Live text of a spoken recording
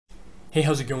Hey,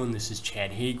 how's it going? This is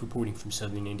Chad Haig reporting from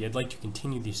Southern India. I'd like to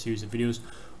continue this series of videos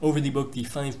over the book The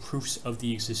 5 Proofs of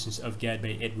the Existence of God by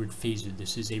Edward Feser.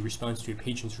 This is a response to a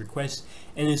patron's request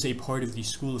and is a part of the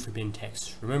School of Forbidden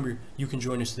Texts. Remember, you can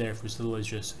join us there for as little as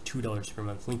just $2 per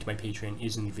month. Link to my Patreon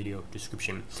is in the video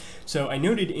description. So I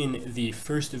noted in the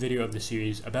first video of the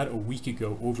series about a week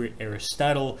ago over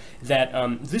Aristotle that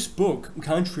this book,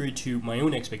 contrary to my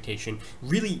own expectation,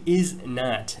 really is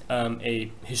not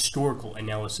a historical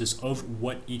analysis of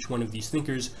what each one of these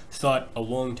thinkers thought a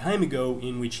long time ago,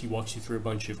 in which he walks you through a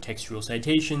bunch of textual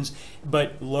citations,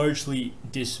 but largely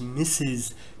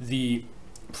dismisses the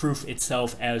proof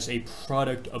itself as a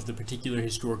product of the particular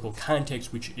historical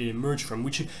context which it emerged from,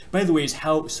 which, by the way, is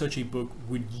how such a book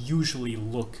would usually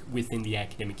look within the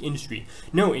academic industry.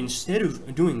 No, instead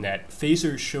of doing that,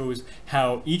 Feser shows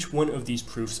how each one of these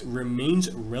proofs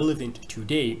remains relevant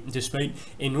today, despite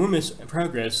enormous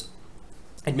progress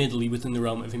admittedly within the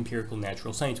realm of empirical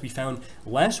natural science. We found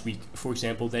last week, for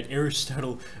example, that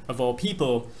Aristotle, of all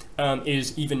people,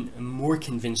 is even more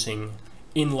convincing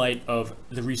in light of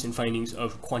the recent findings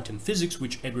of quantum physics,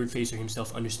 which Edward Feser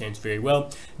himself understands very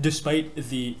well, despite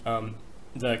the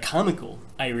comical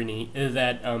irony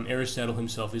that Aristotle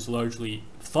himself is largely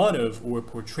thought of or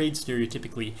portrayed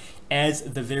stereotypically as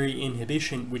the very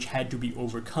inhibition which had to be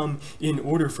overcome in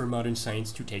order for modern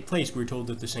science to take place. We're told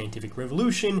that the scientific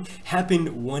revolution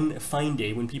happened one fine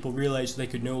day when people realized they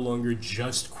could no longer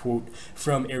just quote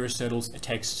from Aristotle's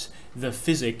texts the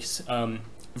physics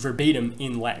verbatim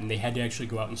in Latin. They had to actually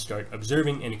go out and start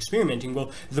observing and experimenting.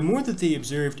 Well, the more that they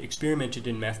observed, experimented,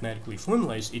 and mathematically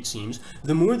formalized, it seems,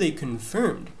 the more they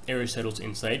confirmed Aristotle's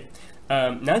insight,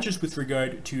 not just with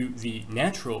regard to the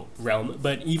natural realm,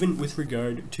 but even with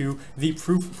regard to the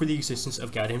proof for the existence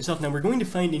of God himself. Now, we're going to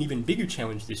find an even bigger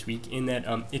challenge this week in that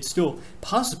it's still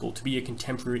possible to be a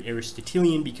contemporary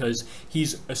Aristotelian because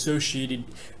he's associated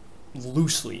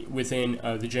loosely within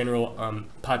the general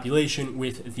population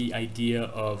with the idea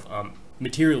of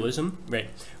materialism, right?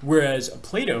 Whereas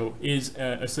Plato is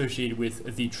associated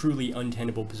with the truly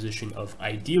untenable position of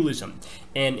idealism.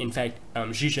 And in fact,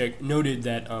 Zizek noted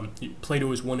that Plato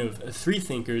is one of 3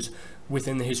 thinkers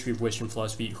within the history of Western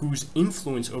philosophy whose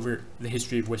influence over the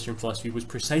history of Western philosophy was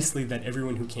precisely that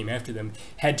everyone who came after them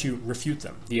had to refute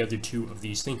them. The other 2 of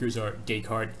these thinkers are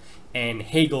Descartes and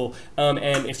Hegel,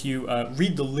 and if you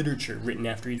read the literature written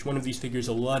after each one of these figures,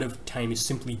 a lot of time is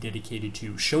simply dedicated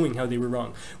to showing how they were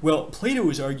wrong. Well, Plato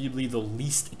is arguably the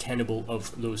least tenable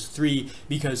of those 3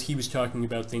 because he was talking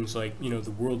about things like, you know,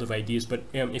 the world of ideas, but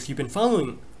if you've been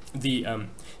following the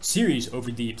series over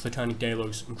the Platonic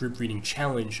Dialogues group reading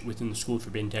challenge within the School of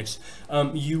Forbidden Texts,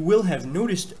 you will have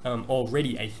noticed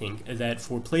already, I think, that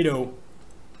for Plato,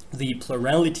 the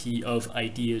plurality of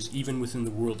ideas, even within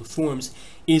the world of forms,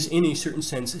 is in a certain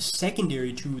sense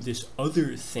secondary to this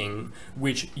other thing,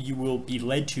 which you will be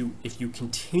led to if you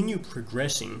continue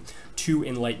progressing to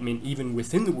enlightenment, even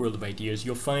within the world of ideas.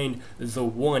 You'll find the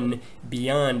one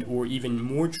beyond, or even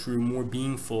more true, more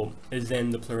beingful than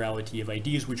the plurality of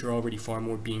ideas, which are already far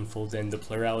more beingful than the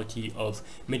plurality of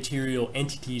material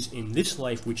entities in this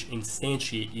life, which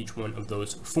instantiate each one of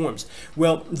those forms.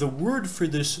 Well, the word for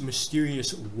this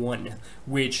mysterious one,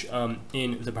 which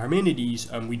in the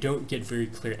Parmenides we don't get very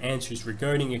clear answers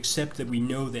regarding, except that we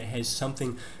know that it has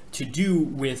something to do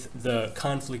with the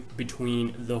conflict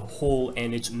between the whole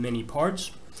and its many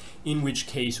parts, in which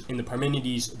case in the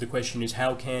Parmenides the question is,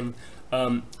 how can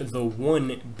the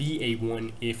one be a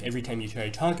one if every time you try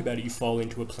to talk about it you fall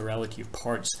into a plurality of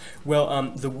parts?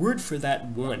 Well, the word for that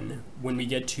one, when we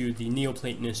get to the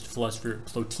Neo-Platonist philosopher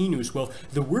Plotinus, well,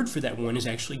 the word for that one is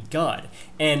actually God.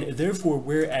 And therefore,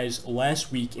 whereas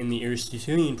last week in the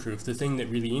Aristotelian proof, the thing that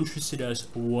really interested us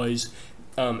was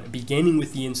beginning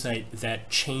with the insight that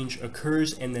change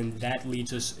occurs, and then that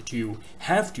leads us to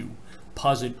have to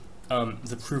posit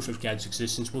the proof of God's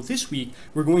existence. Well, this week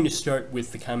we're going to start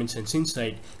with the common sense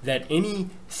insight that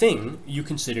anything you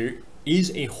consider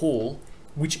is a whole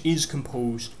which is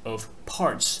composed of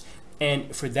parts,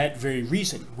 and for that very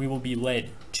reason we will be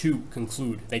led to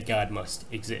conclude that God must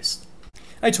exist.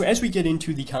 Alright, so as we get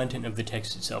into the content of the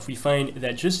text itself, we find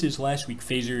that just as last week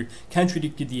Feser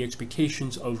contradicted the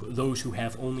expectations of those who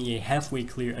have only a halfway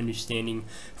clear understanding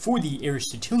for the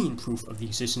Aristotelian proof of the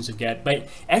existence of God by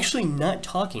actually not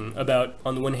talking about,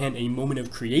 on the one hand, a moment of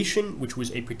creation, which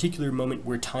was a particular moment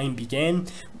where time began,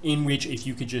 in which if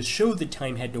you could just show that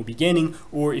time had no beginning,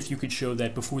 or if you could show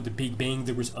that before the Big Bang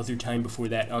there was other time before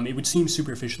that, it would seem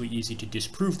superficially easy to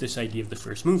disprove this idea of the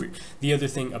first mover. The other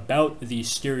thing about the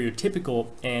stereotypical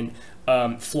and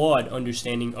flawed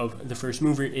understanding of the first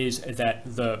mover is that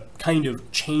the kind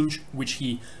of change which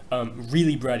he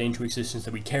really brought into existence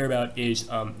that we care about is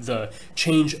the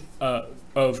change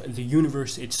of the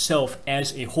universe itself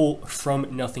as a whole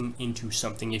from nothing into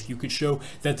something. If you could show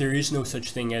that there is no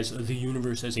such thing as the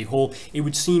universe as a whole, it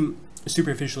would seem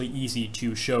superficially easy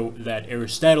to show that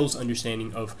Aristotle's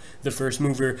understanding of the first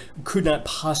mover could not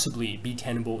possibly be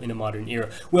tenable in a modern era.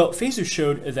 Well, Feser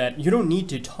showed that you don't need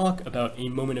to talk about a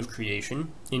moment of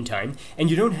creation in time,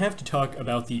 and you don't have to talk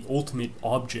about the ultimate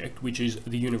object, which is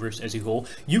the universe as a whole.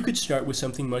 You could start with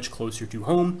something much closer to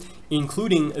home,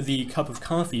 including the cup of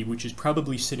coffee, which is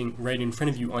probably sitting right in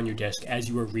front of you on your desk as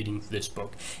you are reading this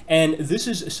book. And this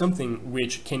is something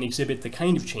which can exhibit the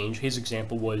kind of change. His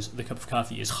example was the cup of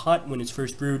coffee is hot when it's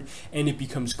first brewed, and it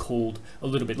becomes cold a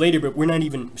little bit later, but we're not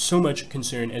even so much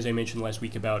concerned, as I mentioned last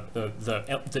week, about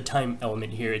the time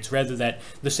element here. It's rather that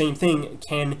the same thing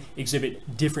can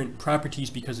exhibit different properties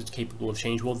because it's capable of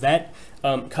change. Well, that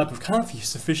cup of coffee is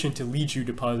sufficient to lead you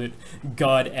to posit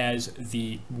God as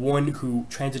the one who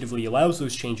transitively allows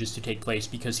those changes to take place,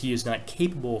 because he is not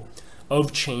capable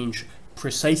of change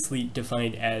precisely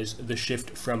defined as the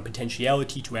shift from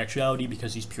potentiality to actuality,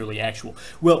 because he's purely actual.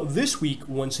 Well, this week,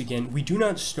 once again, we do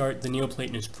not start the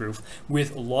Neoplatonist proof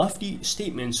with lofty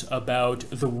statements about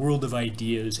the world of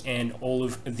ideas and all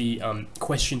of the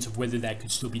questions of whether that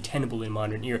could still be tenable in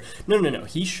modern era. No.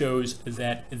 He shows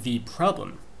that the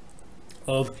problem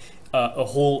of a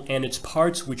whole and its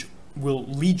parts, which will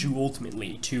lead you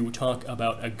ultimately to talk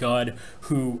about a God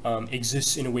who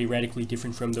exists in a way radically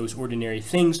different from those ordinary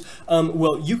things.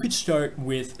 Well, you could start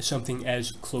with something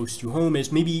as close to home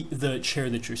as maybe the chair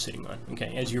that you're sitting on,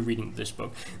 okay, as you're reading this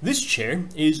book. This chair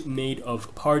is made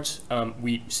of parts.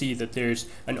 We see that there's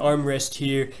an armrest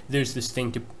here, there's this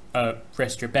thing to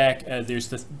rest your back, there's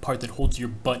the part that holds your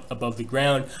butt above the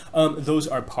ground. Those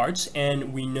are parts,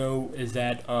 and we know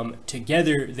that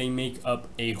together they make up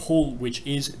a whole, which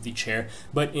is the chair.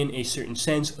 But in a certain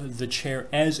sense, the chair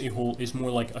as a whole is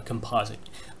more like a composite,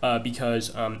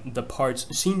 because the parts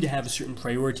seem to have a certain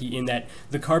priority in that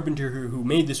the carpenter who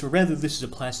made this, or rather this is a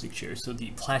plastic chair, so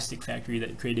the plastic factory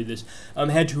that created this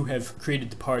had to have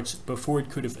created the parts before it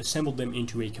could have assembled them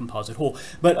into a composite whole.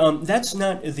 But that's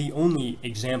not the only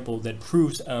example that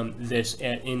proves this,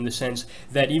 in the sense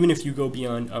that even if you go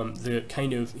beyond the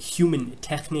kind of human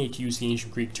techne, to use the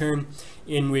ancient Greek term,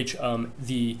 in which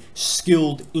the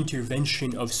skilled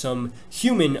intervention of some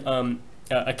human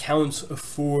accounts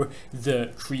for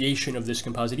the creation of this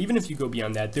composite, even if you go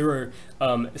beyond that, there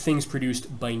are things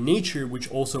produced by nature which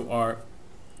also are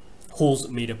wholes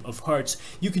made up of parts.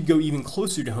 You could go even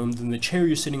closer to home than the chair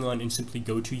you're sitting on and simply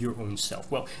go to your own self.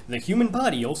 Well, the human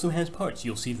body also has parts.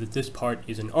 You'll see that this part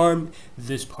is an arm,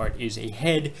 this part is a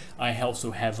head, I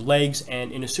also have legs,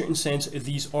 and in a certain sense,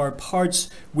 these are parts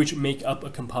which make up a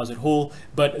composite whole,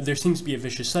 but there seems to be a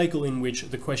vicious cycle in which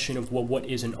the question of, well, what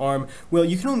is an arm? Well,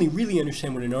 you can only really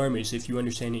understand what an arm is if you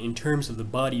understand it in terms of the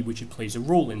body which it plays a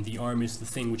role in. The arm is the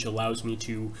thing which allows me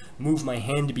to move my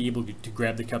hand to be able to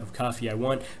grab the cup of coffee I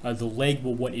want. The leg,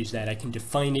 well, what is that? I can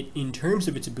define it in terms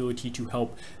of its ability to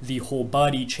help the whole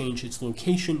body change its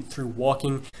location through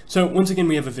walking. So once again,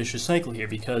 we have a vicious cycle here,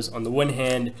 because on the one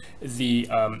hand, the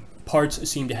parts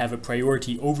seem to have a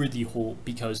priority over the whole,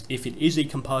 because if it is a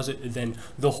composite, then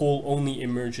the whole only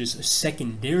emerges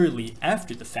secondarily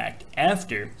after the fact,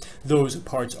 after those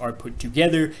parts are put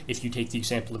together. If you take the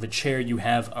example of a chair, you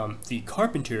have the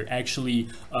carpenter actually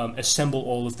assemble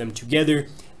all of them together,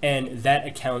 and that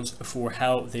accounts for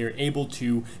how they're able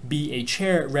to be a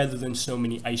chair rather than so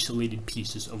many isolated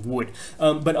pieces of wood.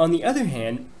 But on the other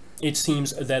hand, it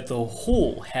seems that the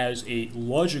whole has a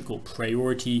logical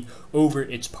priority over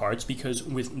its parts, because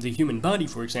with the human body,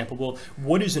 for example, well,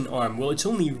 what is an arm? Well, it's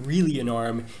only really an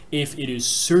arm if it is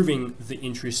serving the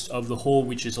interests of the whole,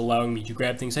 which is allowing me to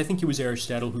grab things. I think it was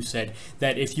Aristotle who said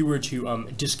that if you were to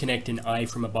disconnect an eye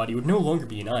from a body, it would no longer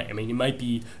be an eye. I mean, it might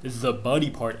be the body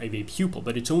part of a pupil,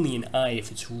 but it's only an eye if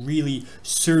it's really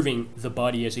serving the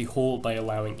body as a whole by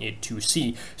allowing it to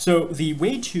see. So the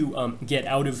way to get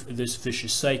out of this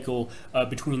vicious cycle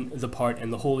between the part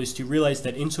and the whole is to realize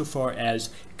that insofar as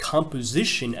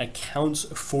composition accounts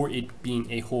for it being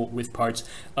a whole with parts,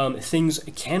 things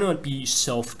cannot be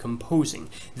self-composing.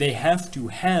 They have to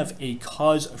have a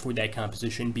cause for that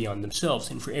composition beyond themselves.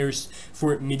 And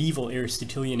for medieval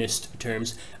Aristotelianist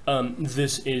terms,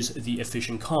 this is the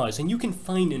efficient cause. And you can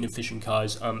find an efficient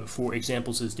cause for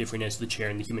examples as different as the chair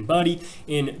and the human body,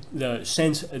 in the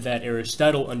sense that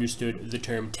Aristotle understood the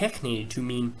term techne to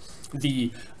mean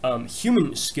the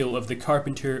human skill of the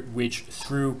carpenter, which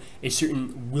through a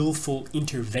certain willful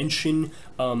intervention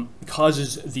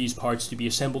causes these parts to be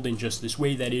assembled in just this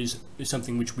way. That is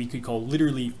something which we could call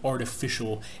literally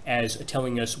artificial, as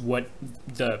telling us what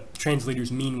the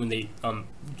translators mean when they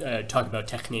talk about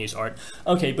technes art.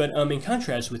 Okay, but in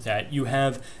contrast with that, you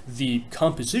have the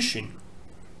composition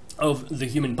of the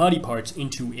human body parts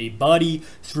into a body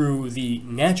through the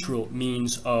natural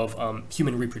means of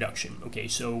human reproduction. Okay,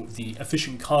 so the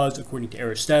efficient cause, according to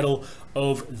Aristotle,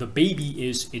 of the baby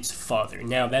is its father.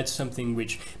 Now, that's something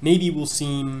which maybe will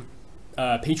seem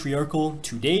patriarchal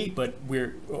today, but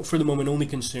we're for the moment only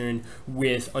concerned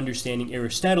with understanding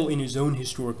Aristotle in his own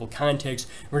historical context,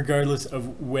 regardless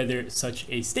of whether such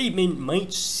a statement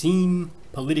might seem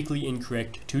politically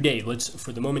incorrect today. Let's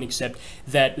for the moment accept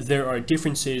that there are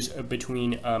differences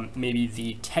between maybe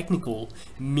the technical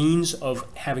means of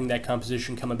having that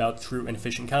composition come about through an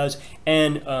efficient cause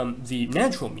and the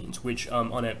natural means, which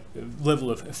on a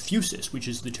level of physis, which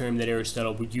is the term that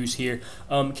Aristotle would use here,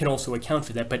 can also account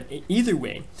for that. But either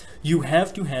way, you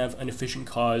have to have an efficient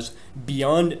cause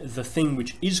beyond the thing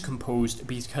which is composed,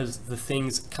 because the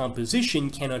thing's composition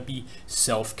cannot be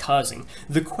self-causing.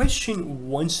 The question,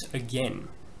 once again,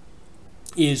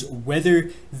 is whether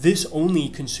this only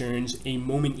concerns a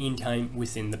moment in time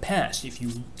within the past. If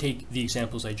you take the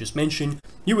examples I just mentioned,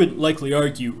 you would likely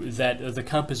argue that the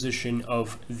composition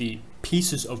of the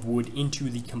pieces of wood into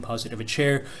the composite of a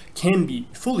chair can be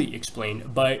fully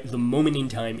explained by the moment in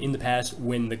time in the past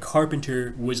when the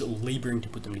carpenter was laboring to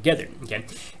put them together. Okay.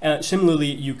 Similarly,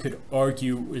 you could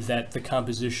argue that the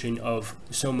composition of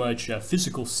so much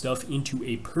physical stuff into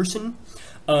a person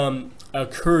the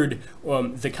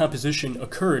composition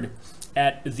occurred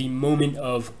at the moment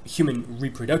of human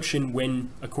reproduction when,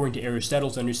 according to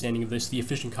Aristotle's understanding of this, the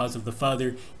efficient cause of the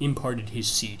father imparted his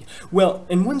seed. Well,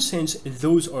 in one sense,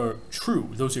 those are true.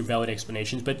 Those are valid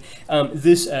explanations, but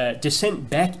this descent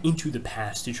back into the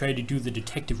past to try to do the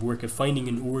detective work of finding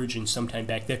an origin sometime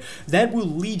back there, that will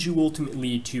lead you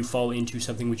ultimately to fall into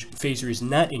something which Feser is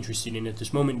not interested in at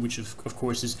this moment, which of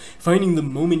course is finding the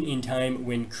moment in time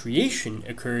when creation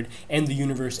occurred and the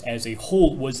universe as a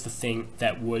whole was the thing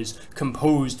that was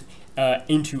composed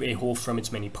into a whole from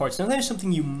its many parts. Now, that is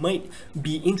something you might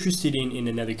be interested in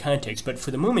another context, but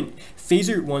for the moment,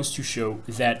 Feser wants to show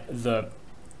that the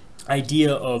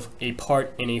idea of a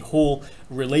part and a whole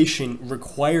relation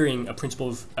requiring a principle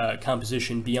of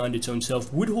composition beyond its own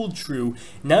self would hold true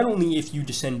not only if you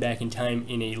descend back in time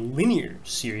in a linear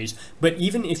series, but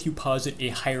even if you posit a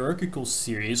hierarchical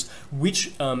series,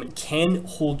 which can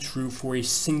hold true for a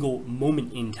single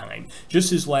moment in time.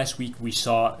 Just as last week we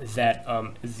saw that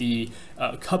the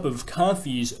cup of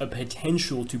coffee's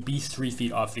potential to be 3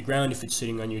 feet off the ground if it's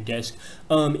sitting on your desk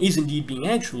is indeed being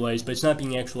actualized, but it's not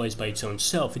being actualized by its own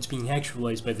self. It's being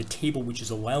actualized by the table which is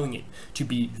allowing it to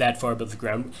be that far above the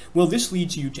ground. Well, this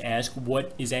leads you to ask,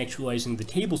 what is actualizing the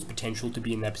table's potential to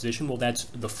be in that position? Well, that's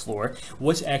the floor.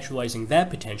 What's actualizing that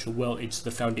potential? Well, it's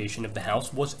the foundation of the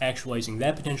house. What's actualizing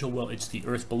that potential? Well, it's the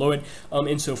earth below it,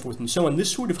 and so forth and so on.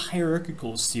 This sort of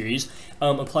hierarchical series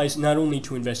applies not only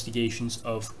to investigations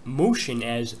of motion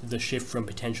as the shift from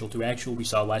potential to actual we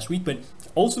saw last week, but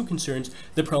also concerns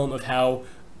the problem of how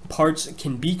parts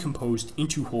can be composed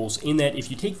into wholes, in that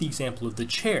if you take the example of the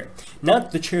chair,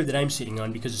 not the chair that I'm sitting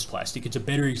on because it's plastic, it's a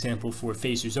better example for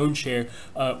Feser's own chair,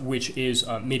 which is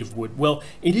made of wood. Well,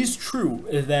 it is true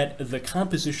that the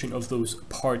composition of those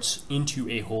parts into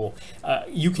a whole,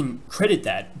 you can credit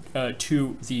that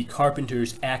to the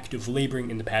carpenter's act of laboring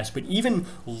in the past, but even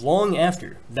long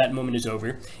after that moment is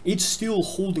over, it's still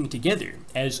holding together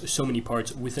as so many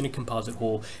parts within a composite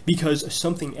whole, because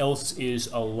something else is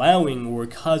allowing or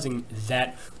causing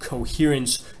that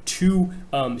coherence to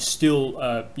still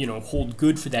hold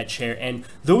good for that chair. And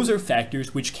those are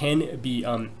factors which can be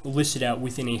listed out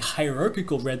within a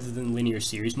hierarchical rather than linear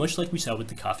series, much like we saw with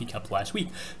the coffee cup last week.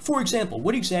 For example,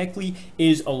 what exactly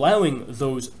is allowing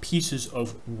those pieces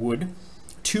of wood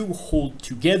to hold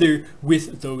together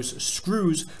with those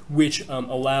screws which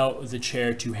allow the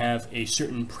chair to have a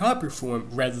certain proper form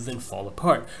rather than fall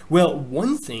apart? Well,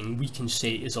 one thing we can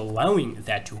say is allowing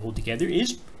that to hold together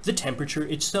is the temperature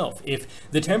itself. If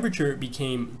the temperature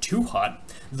became too hot,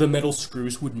 the metal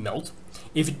screws would melt.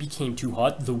 If it became too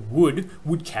hot, the wood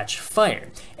would catch fire.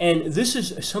 And this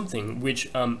is something which,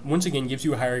 once again, gives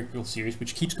you a hierarchical series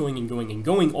which keeps going and going and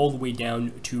going all the way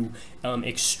down to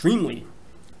extremely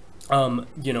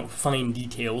fine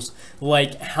details,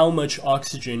 like how much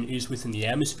oxygen is within the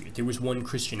atmosphere. There was one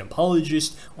Christian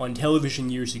apologist on television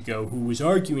years ago who was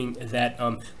arguing that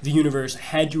the universe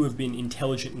had to have been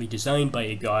intelligently designed by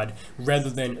a god rather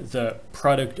than the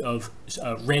product of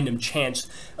random chance,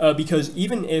 because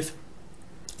even if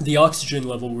the oxygen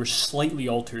level were slightly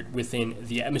altered within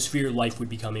the atmosphere, life would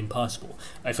become impossible.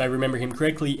 If I remember him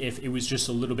correctly, if it was just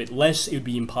a little bit less, it would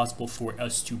be impossible for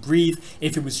us to breathe.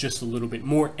 If it was just a little bit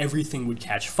more, everything would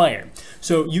catch fire.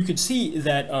 So you could see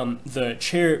that the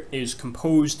chair is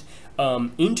composed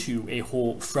into a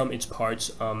whole from its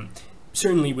parts,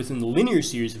 certainly within the linear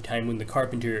series of time when the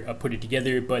carpenter put it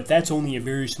together, but that's only a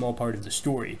very small part of the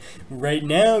story. Right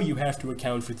now, you have to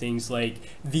account for things like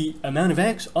the amount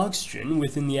of oxygen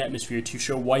within the atmosphere to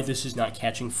show why this is not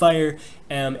catching fire,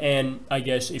 and I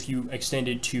guess if you extend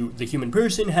it to the human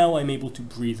person, how I'm able to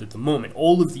breathe at the moment.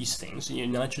 All of these things,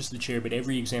 not just the chair, but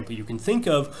every example you can think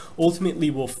of, ultimately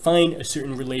will find a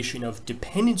certain relation of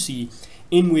dependency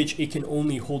in which it can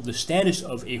only hold the status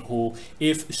of a whole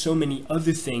if so many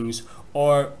other things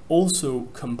are also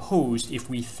composed. If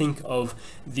we think of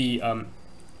the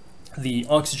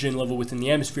oxygen level within the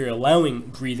atmosphere allowing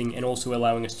breathing and also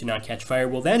allowing us to not catch fire,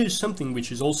 well, that is something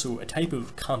which is also a type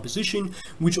of composition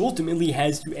which ultimately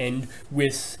has to end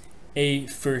with a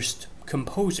first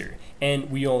composer,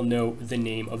 and we all know the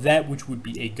name of that, which would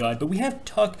be a god. But we have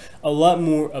to talk a lot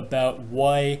more about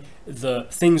why the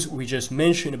things we just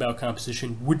mentioned about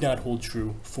composition would not hold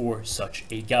true for such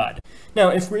a god. Now,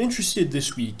 if we're interested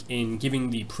this week in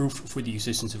giving the proof for the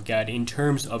existence of God in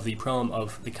terms of the problem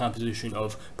of the composition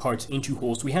of parts into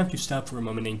wholes, we have to stop for a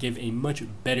moment and give a much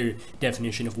better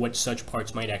definition of what such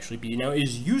parts might actually be. Now, it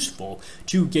is useful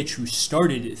to get you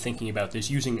started thinking about this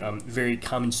using very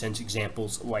common sense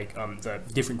examples like the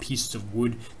different pieces of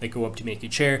wood that go up to make a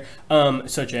chair,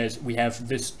 such as we have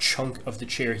this chunk of the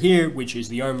chair here, which is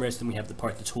the armrest, and we have the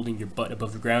part that's holding your butt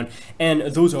above the ground, and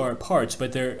those are parts,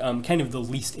 but they're kind of the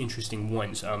least interesting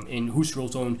ones. In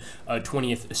Husserl's own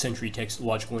 20th century text,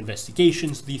 Logical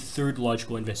Investigations, the third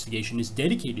logical investigation is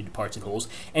dedicated to parts and wholes,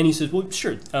 and he says, well,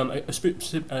 sure, a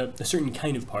certain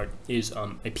kind of part is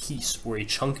a piece or a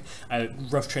chunk, a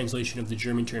rough translation of the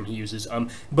German term he uses,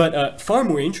 but far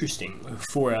more interesting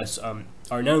for us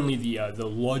are not only the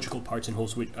logical parts and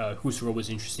wholes, which Husserl was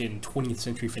interested in 20th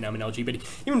century phenomenology, but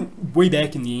even way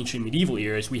back in the ancient medieval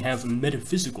eras, we have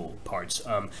metaphysical parts,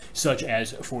 such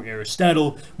as for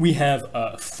Aristotle, we have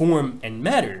form and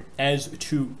matter as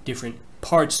two different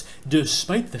parts,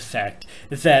 despite the fact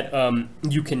that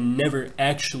you can never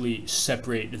actually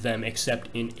separate them except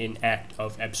in an act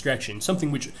of abstraction. Something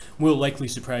which will likely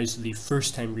surprise the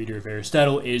first-time reader of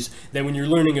Aristotle is that when you're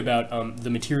learning about the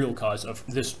material cause of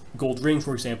this gold ring,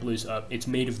 for example, is it's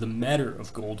made of the matter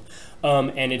of gold,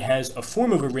 and it has a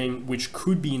form of a ring which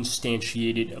could be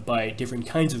instantiated by different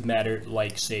kinds of matter,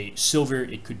 like, say, silver.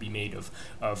 It could be made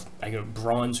of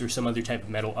bronze or some other type of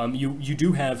metal. You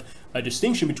do have a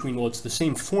distinction between, well, it's the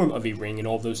same form of a ring in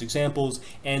all those examples,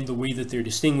 and the way that they're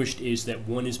distinguished is that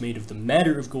one is made of the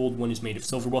matter of gold, one is made of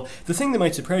silver. Well, the thing that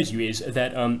might surprise you is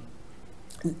that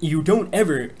you don't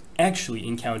ever actually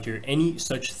encounter any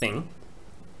such thing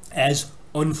as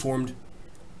unformed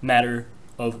matter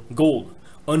of gold,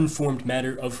 unformed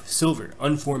matter of silver,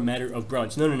 unformed matter of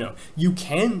bronze. No. You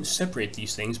can separate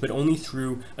these things, but only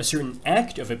through a certain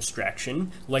act of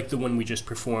abstraction, like the one we just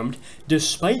performed,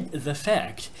 despite the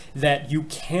fact that you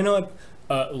cannot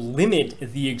limit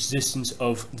the existence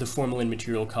of the formal and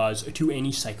material cause to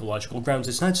any psychological grounds.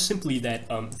 It's not simply that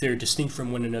they're distinct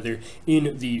from one another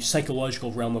in the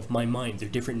psychological realm of my mind. They're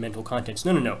different mental contents.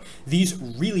 No. These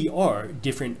really are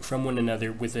different from one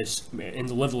another with this in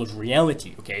the level of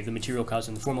reality, okay? The material cause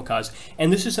and the formal cause.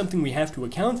 And this is something we have to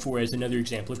account for as another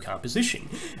example of composition.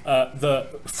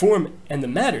 The form and the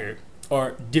matter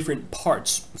are different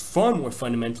parts, far more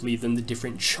fundamentally than the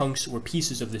different chunks or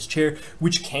pieces of this chair,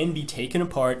 which can be taken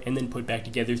apart and then put back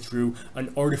together through an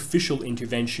artificial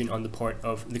intervention on the part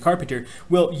of the carpenter.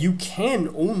 Well, you can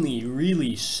only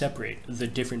really separate the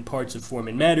different parts of form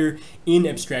and matter in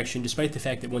abstraction, despite the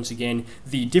fact that, once again,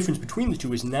 the difference between the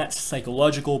two is not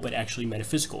psychological, but actually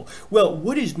metaphysical. Well,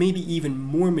 what is maybe even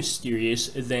more mysterious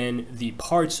than the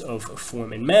parts of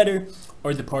form and matter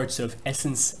are the parts of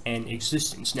essence and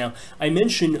existence. Now, I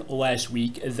mentioned last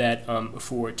week that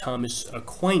for Thomas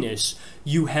Aquinas,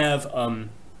 you have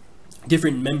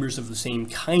different members of the same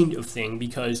kind of thing,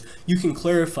 because you can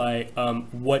clarify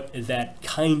what that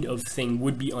kind of thing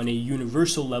would be on a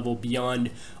universal level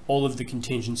beyond all of the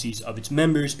contingencies of its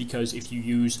members, because if you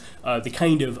use the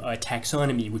kind of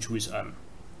taxonomy which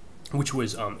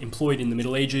was employed in the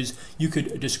Middle Ages, you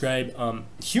could describe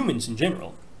humans in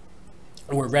general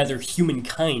or rather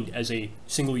humankind as a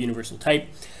single universal type,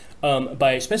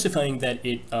 by specifying that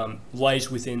it lies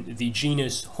within the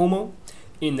genus Homo,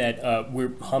 in that we're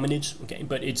hominids, okay,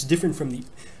 but it's different from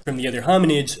the other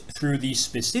hominids through the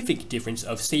specific difference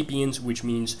of sapiens, which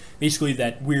means basically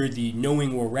that we're the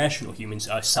knowing or rational humans.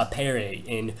 Sapere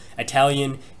in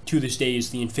Italian to this day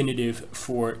is the infinitive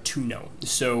for to know.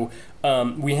 So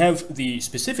we have the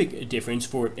specific difference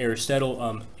for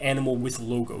Aristotle, animal with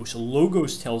logos.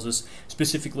 Logos tells us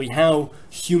specifically how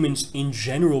humans in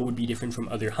general would be different from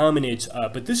other hominids,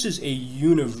 but this is a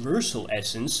universal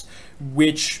essence,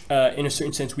 which in a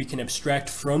certain sense we can abstract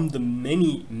from the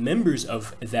many members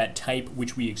of that type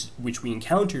which we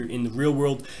encounter in the real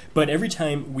world. But every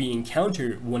time we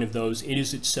encounter one of those, it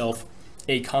is itself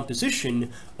a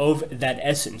composition of that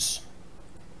essence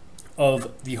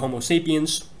of the Homo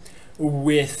sapiens,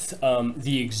 with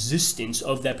the existence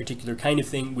of that particular kind of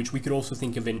thing, which we could also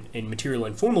think of in material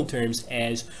and formal terms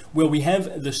as, well, we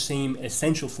have the same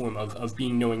essential form of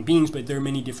being knowing beings, but there are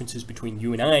many differences between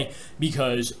you and I,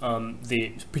 because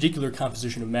the particular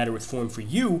composition of matter with form for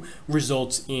you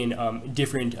results in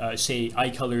different, say,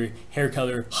 eye color, hair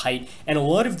color, height, and a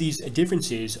lot of these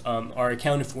differences are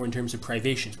accounted for in terms of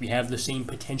privations. We have the same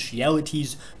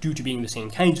potentialities due to being the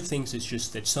same kinds of things, it's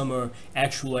just that some are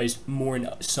actualized more in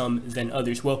some than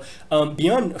others. Well,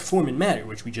 beyond form and matter,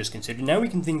 which we just considered, now we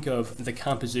can think of the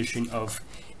composition of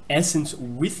essence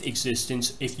with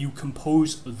existence. If you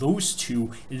compose those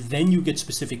two, then you get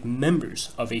specific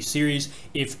members of a series.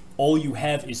 If all you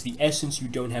have is the essence, you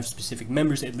don't have specific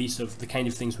members, at least of the kind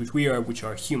of things which we are, which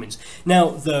are humans. Now,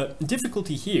 the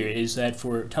difficulty here is that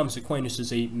for Thomas Aquinas,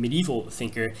 as a medieval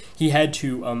thinker, he had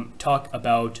to talk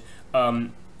about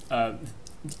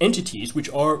entities which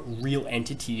are real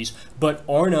entities but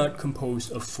are not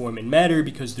composed of form and matter,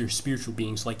 because they're spiritual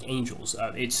beings like angels.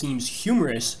 It seems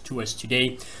humorous to us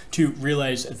today to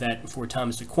realize that for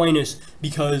Thomas Aquinas,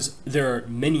 because there are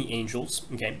many angels,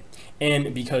 okay,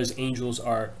 and because angels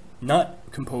are not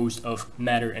composed of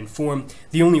matter and form,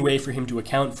 the only way for him to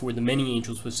account for the many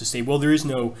angels was to say, well, there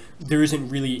isn't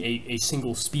really a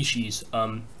single species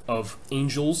of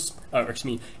angels, or excuse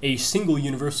me, a single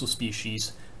universal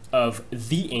species of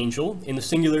the angel in the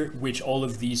singular, which all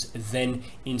of these then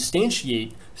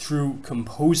instantiate through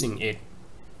composing it.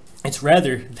 It's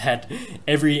rather that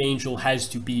every angel has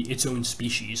to be its own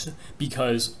species,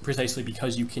 precisely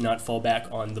because you cannot fall back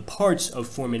on the parts of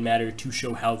form and matter to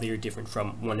show how they are different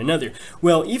from one another.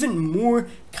 Well, even more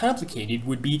complicated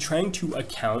would be trying to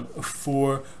account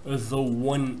for the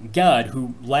one God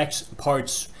who lacks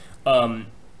parts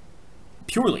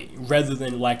purely, rather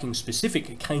than lacking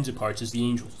specific kinds of parts as the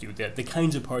angels do. The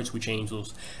kinds of parts which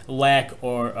angels lack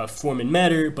are form and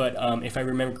matter, but if I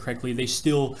remember correctly, they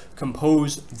still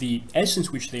compose the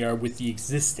essence which they are with the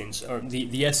existence, or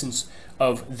the essence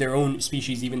of their own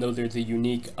species, even though they're the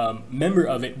unique member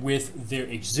of it, with their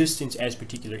existence as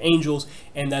particular angels,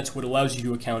 and that's what allows you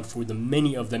to account for the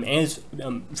many of them as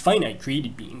finite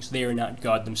created beings. They are not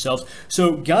God themselves.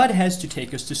 So God has to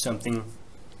take us to something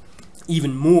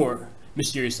even more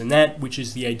mysterious than that, which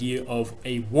is the idea of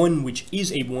a one which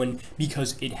is a one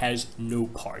because it has no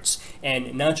parts,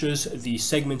 and not just the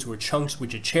segments or chunks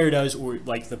which a chair does, or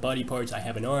like the body parts, I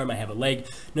have an arm, I have a leg.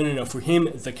 No. For him,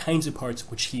 the kinds of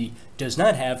parts which he does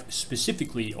not have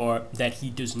specifically are that he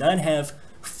does not have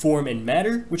form and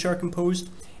matter which are composed,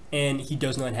 and he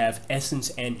does not have essence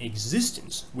and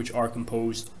existence which are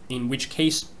composed, in which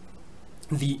case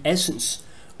the essence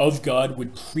of God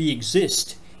would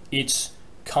pre-exist its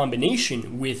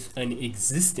combination with an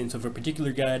existence of a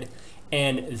particular God,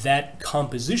 and that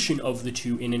composition of the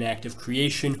two in an act of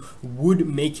creation would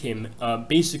make him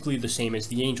basically the same as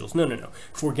the angels. No.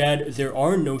 For God, there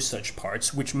are no such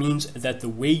parts, which means that the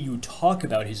way you talk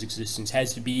about his existence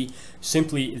has to be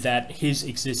simply that his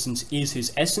existence is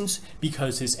his essence,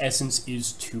 because his essence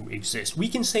is to exist. We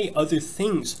can say other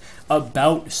things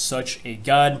about such a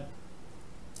God.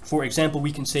 For example,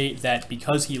 we can say that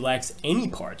because he lacks any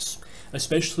parts,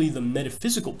 especially the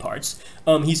metaphysical parts,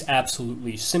 he's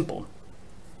absolutely simple.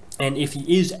 And if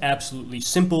he is absolutely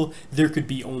simple, there could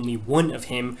be only one of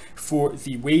him, for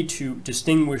the way to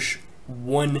distinguish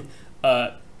one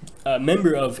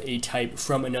member of a type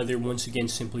from another, once again,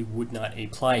 simply would not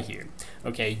apply here.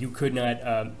 Okay, you could not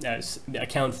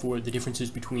account for the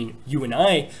differences between you and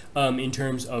I in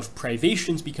terms of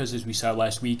privations, because as we saw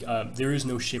last week, there is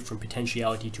no shift from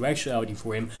potentiality to actuality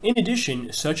for him. In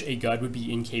addition, such a God would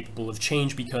be incapable of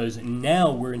change, because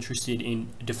now we're interested in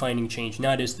defining change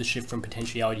not as the shift from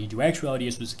potentiality to actuality,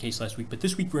 as was the case last week, but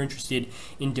this week we're interested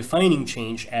in defining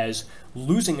change as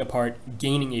losing a part,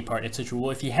 gaining a part, etc.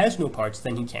 Well, if he has no parts,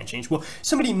 then he can't change. Well,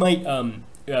 somebody might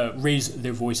raise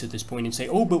their voice at this point and say,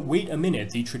 oh, but wait a minute,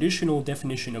 the traditional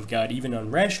definition of God, even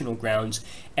on rational grounds,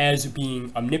 as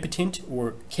being omnipotent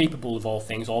or capable of all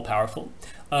things, all-powerful,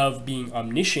 of being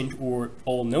omniscient or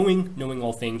all-knowing, knowing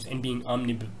all things, and being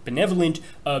omnibenevolent,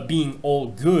 being all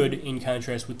good, in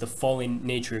contrast with the fallen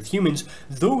nature of humans,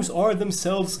 those are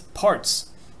themselves parts.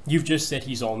 You've just said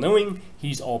he's all-knowing,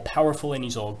 he's all-powerful, and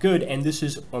he's all-good, and this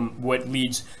is what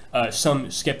leads some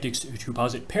skeptics to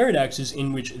posit paradoxes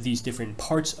in which these different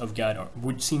parts of God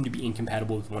would seem to be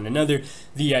incompatible with one another.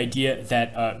 The idea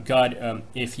that God,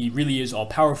 if he really is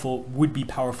all-powerful, would be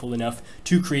powerful enough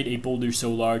to create a boulder so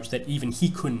large that even he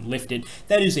couldn't lift it.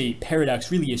 That is a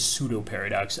paradox, really a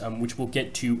pseudo-paradox, which we'll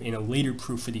get to in a later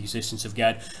proof for the existence of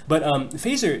God. But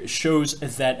Feser shows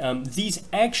that these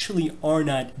actually are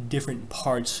not different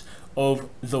parts of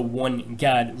the one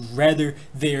God. Rather,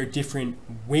 they are different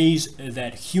ways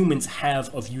that humans have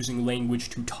of using language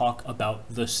to talk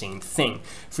about the same thing.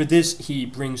 For this, he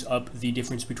brings up the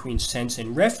difference between sense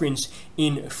and reference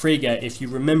in Frege. If you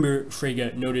remember,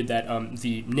 Frege noted that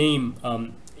the name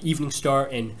Evening Star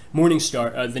and Morning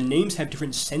Star, the names have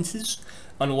different senses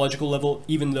on a logical level,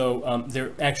 even though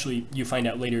they're actually, you find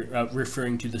out later,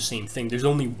 referring to the same thing. There's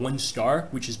only one star,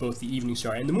 which is both the evening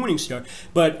star and the morning star,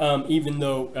 but even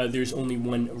though there's only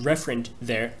one referent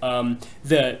there,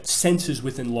 the senses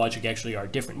within logic actually are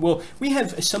different. Well, we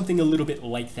have something a little bit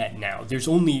like that now. There's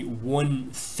only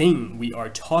one thing we are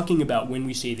talking about when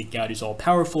we say that God is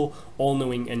all-powerful,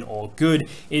 all-knowing, and all-good.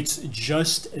 It's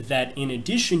just that in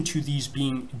addition to these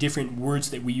being different words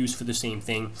that we use for the same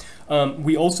thing,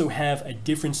 we also have a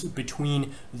difference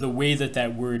between the way that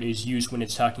that word is used when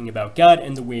it's talking about God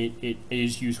and the way it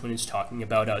is used when it's talking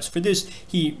about us. For this,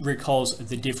 he recalls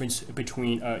the difference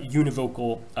between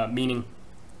univocal meaning,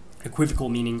 equivocal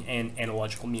meaning, and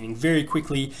analogical meaning. Very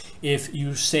quickly, if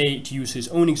you say, to use his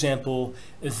own example,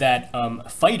 that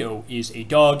Fido is a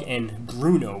dog and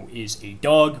Bruno is a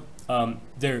dog,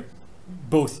 they're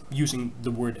both using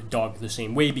the word dog the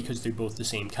same way because they're both the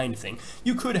same kind of thing.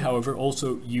 You could, however,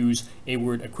 also use a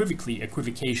word equivocally.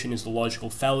 Equivocation is the logical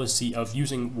fallacy of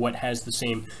using what has the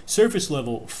same surface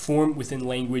level form within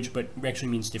language but actually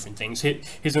means different things.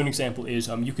 His own example is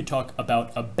you could talk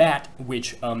about a bat,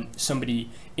 which somebody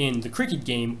in the cricket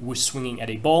game was swinging at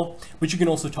a ball, but you can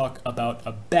also talk about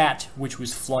a bat which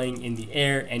was flying in the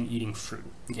air and eating fruit.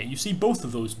 Okay, you see both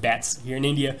of those bats here in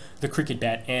India, the cricket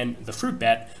bat and the fruit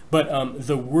bat, but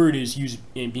the word is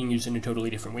being used in a totally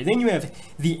different way. Then you have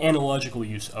the analogical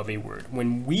use of a word.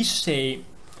 When we say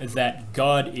that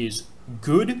God is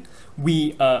good,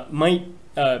 we might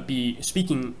be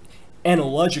speaking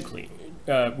analogically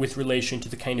with relation to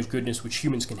the kind of goodness which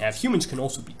humans can have. Humans can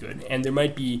also be good, and there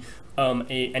might be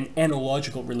an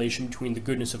analogical relation between the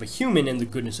goodness of a human and the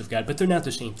goodness of God, but they're not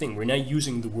the same thing. We're not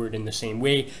using the word in the same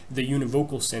way, the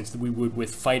univocal sense that we would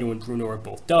with Fido and Bruno are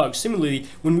both dogs. Similarly,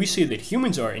 when we say that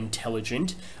humans are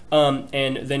intelligent,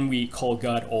 and then we call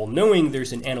God all-knowing,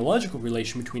 there's an analogical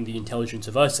relation between the intelligence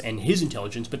of us and his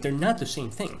intelligence, but they're not the same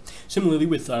thing. Similarly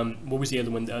with, what was the other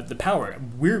one? The power.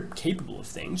 We're capable of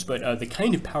things, but the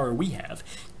kind of power we have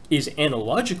is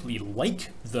analogically like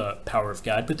the power of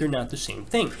God, but they're not the same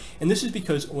thing. And this is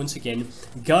because, once again,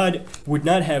 God would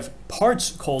not have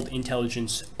parts called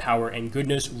intelligence, power, and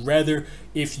goodness. Rather,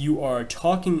 if you are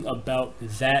talking about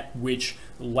that which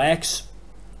lacks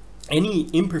any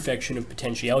imperfection of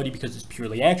potentiality because it's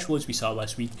purely actual, as we saw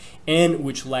last week, and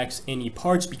which lacks any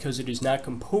parts because it is not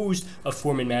composed of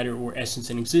form and matter or essence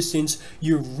and existence,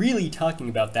 you're really talking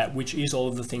about that which is all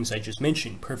of the things I just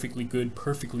mentioned: perfectly good,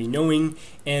 perfectly knowing,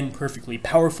 and perfectly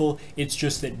powerful. It's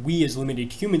just that we as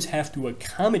limited humans have to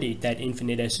accommodate that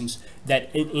infinite essence, that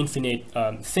infinite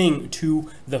thing,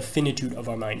 to the finitude of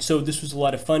our mind. So this was a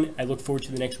lot of fun. I look forward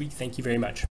to the next week. Thank you very much.